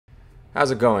How's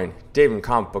it going? Dave from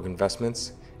Comic Book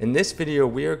Investments. In this video,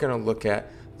 we are going to look at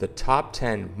the top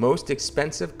 10 most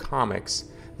expensive comics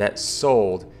that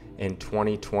sold in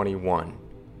 2021.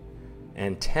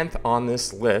 And 10th on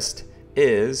this list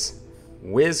is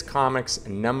Wiz Comics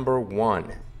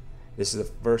 #1. This is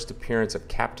the first appearance of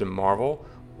Captain Marvel,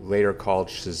 later called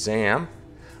Shazam.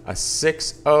 A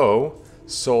 6.0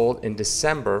 sold in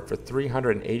December for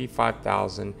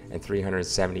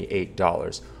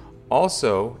 $385,378.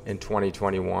 Also in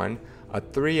 2021, a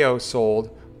 3.0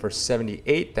 sold for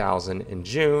 $78,000 in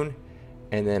June,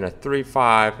 and then a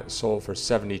 3.5 sold for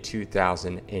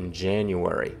 $72,000 in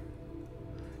January.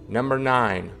 Number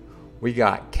 9, we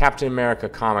got Captain America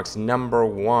Comics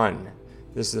 #1.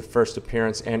 This is the first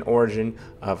appearance and origin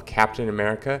of Captain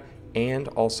America and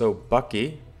also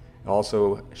Bucky. It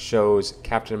also shows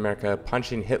Captain America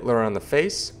punching Hitler on the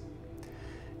face.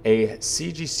 A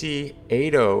CGC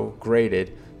 8.0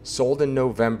 graded sold in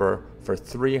November for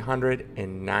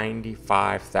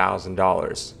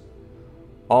 $395,000.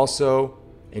 Also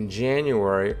in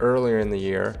January, earlier in the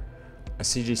year, a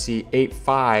CGC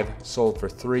 8.5 sold for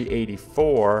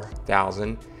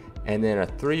 $384,000, and then a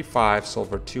 3.5 sold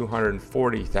for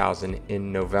 $240,000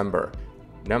 in November.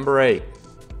 Number 8,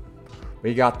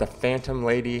 we got the Phantom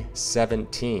Lady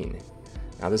 17.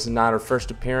 Now this is not her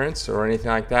first appearance or anything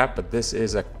like that, but this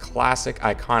is a classic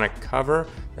iconic cover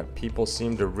that people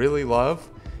seem to really love.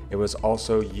 It was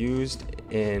also used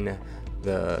in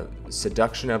the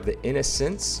Seduction of the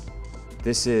Innocents.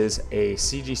 This is a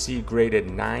CGC graded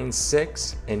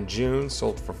 9.6 in June,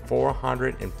 sold for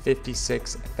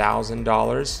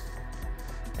 $456,000.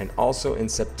 And also in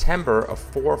September, a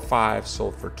 4.5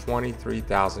 sold for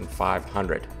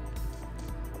 $23,500.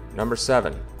 Number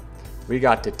 7, we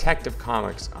got Detective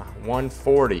Comics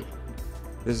 140.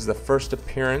 This is the first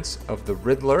appearance of the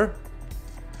Riddler,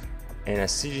 and a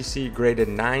CGC graded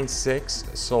 9.6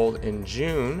 sold in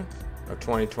June of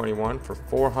 2021 for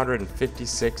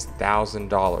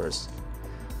 $456,000.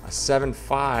 A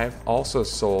 7.5 also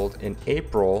sold in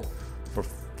April for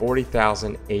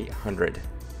 $40,800.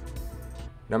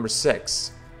 Number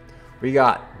 6, we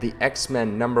got the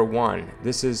X-Men #1.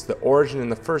 This is the origin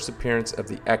and the first appearance of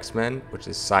the X-Men, which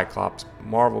is Cyclops,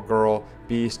 Marvel Girl,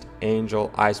 Beast,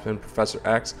 Angel, Iceman, Professor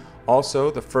X. Also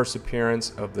the first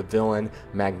appearance of the villain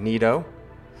Magneto.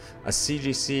 A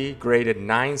CGC graded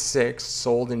 9.6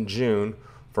 sold in June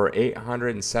for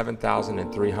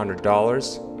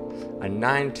 $807,300. A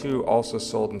 9.2 also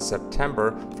sold in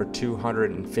September for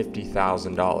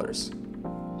 $250,000.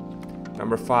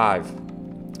 Number 5,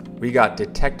 we got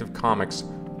Detective Comics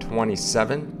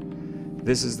 27.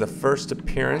 This is the first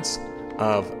appearance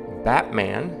of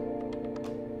Batman,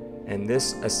 and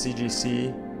this a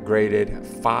CGC graded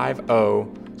 5.0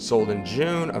 sold in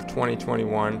June of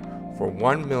 2021 for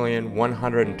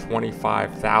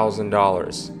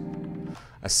 $1,125,000.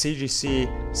 A CGC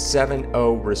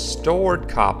 7.0 restored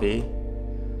copy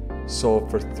sold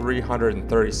for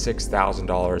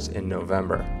 $336,000 in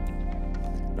November.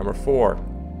 Number 4,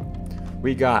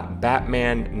 we got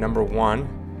Batman #1.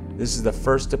 This is the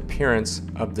first appearance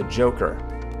of the Joker,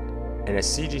 and a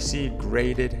CGC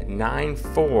graded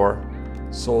 9.4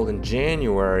 sold in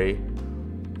January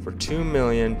for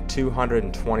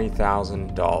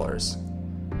 $2,220,000.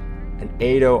 An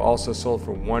 8.0 also sold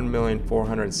for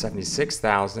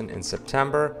 $1,476,000 in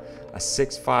September. A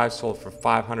 6.5 sold for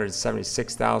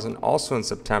 $576,000 also in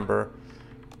September.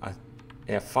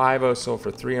 A 5.0 sold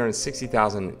for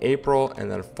 $360,000 in April,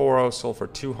 and then a 4.0 sold for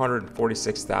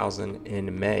 $246,000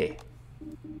 in May.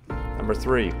 Number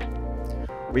 3,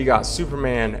 we got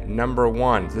Superman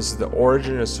 #1. This is the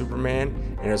origin of Superman,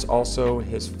 and is also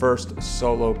his first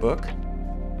solo book.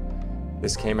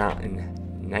 This came out in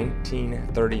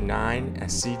 1939. A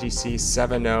CGC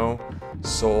 7.0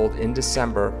 sold in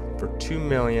December for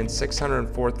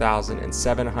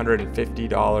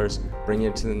 $2,604,750, bringing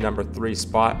it to the number 3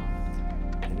 spot.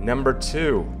 Number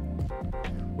 2,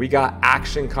 we got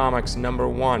Action Comics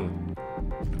 #1.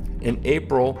 In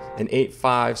April, an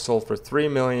 8.5 sold for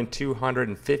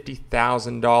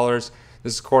 $3,250,000.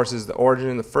 This, of course, is the origin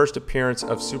and the first appearance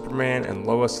of Superman and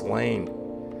Lois Lane.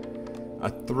 A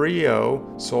 3.0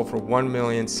 sold for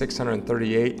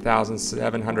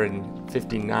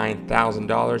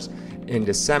 $1,638,759,000 in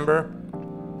December.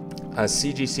 A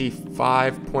CGC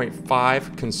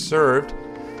 5.5 conserved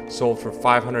sold for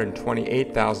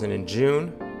 $528,000 in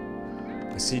June.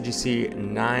 A CGC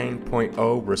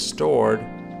 9.0 restored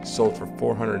sold for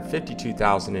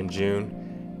 $452,000 in June,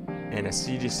 and a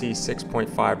CGC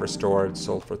 6.5 restored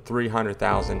sold for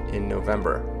 $300,000 in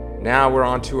November. Now we're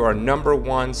on to our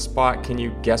 #1 spot. Can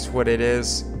you guess what it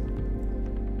is?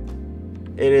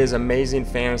 It is Amazing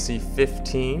Fantasy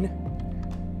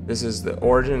 15. This is the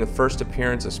origin and the first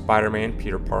appearance of Spider-Man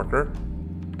Peter Parker.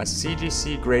 A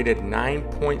CGC graded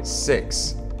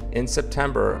 9.6 in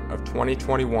September of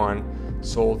 2021,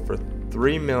 sold for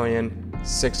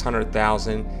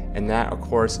 $3,600,000, and that of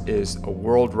course is a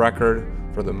world record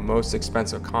for the most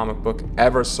expensive comic book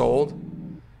ever sold.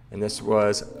 And this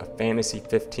was a Fantasy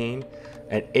 15.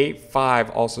 An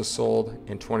 8.5 also sold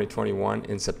in 2021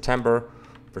 in September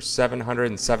for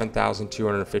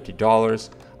 $707,250.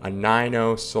 A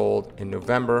 9.0 sold in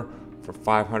November for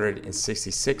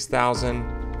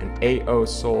 $566,000. An 8.0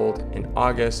 sold in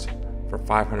August for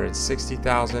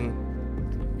 $560,000.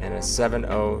 And a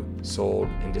 7.0 sold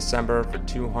in December for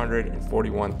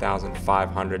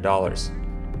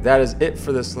 $241,500. That is it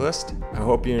for this list. I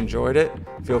hope you enjoyed it.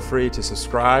 Feel free to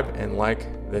subscribe and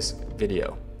like this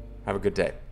video. Have a good day.